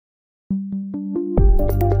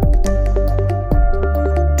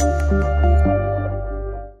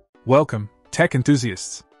Welcome, tech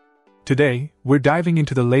enthusiasts. Today, we're diving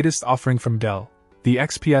into the latest offering from Dell, the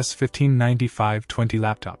XPS 1595-20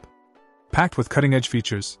 laptop. Packed with cutting-edge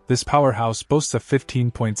features, this powerhouse boasts a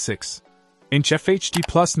 15.6-inch FHD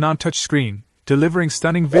Plus non-touch screen, delivering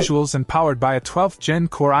stunning visuals and powered by a 12th Gen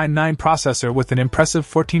Core i9 processor with an impressive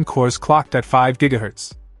 14 cores clocked at 5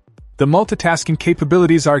 GHz. The multitasking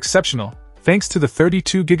capabilities are exceptional, thanks to the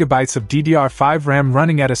 32GB of DDR5 RAM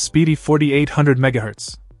running at a speedy 4800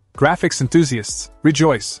 MHz. Graphics enthusiasts,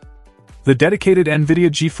 rejoice! The dedicated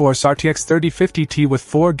NVIDIA GeForce RTX 3050 Ti with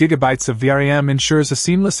 4GB of VRAM ensures a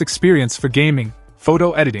seamless experience for gaming,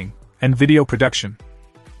 photo editing, and video production.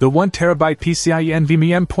 The 1TB PCIe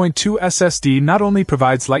NVMe M.2 SSD not only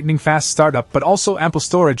provides lightning-fast startup but also ample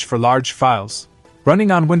storage for large files.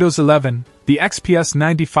 Running on Windows 11, the XPS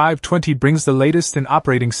 9520 brings the latest in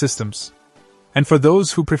operating systems. And for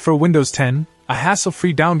those who prefer Windows 10, a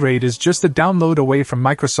hassle-free downgrade is just a download away from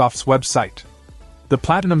Microsoft's website. The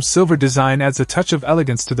platinum silver design adds a touch of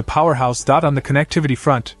elegance to the powerhouse. On the connectivity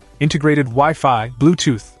front, integrated Wi-Fi,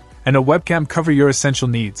 Bluetooth, and a webcam cover your essential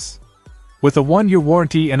needs. With a 1-year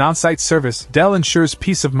warranty and on-site service, Dell ensures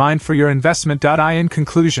peace of mind for your investment. In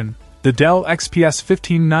conclusion, the Dell XPS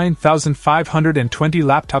 159520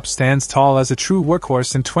 laptop stands tall as a true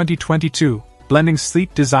workhorse in 2022, blending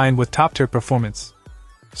sleek design with top-tier performance.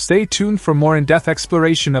 Stay tuned for more in-depth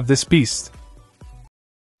exploration of this beast.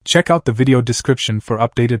 Check out the video description for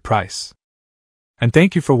updated price. And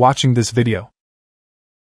thank you for watching this video.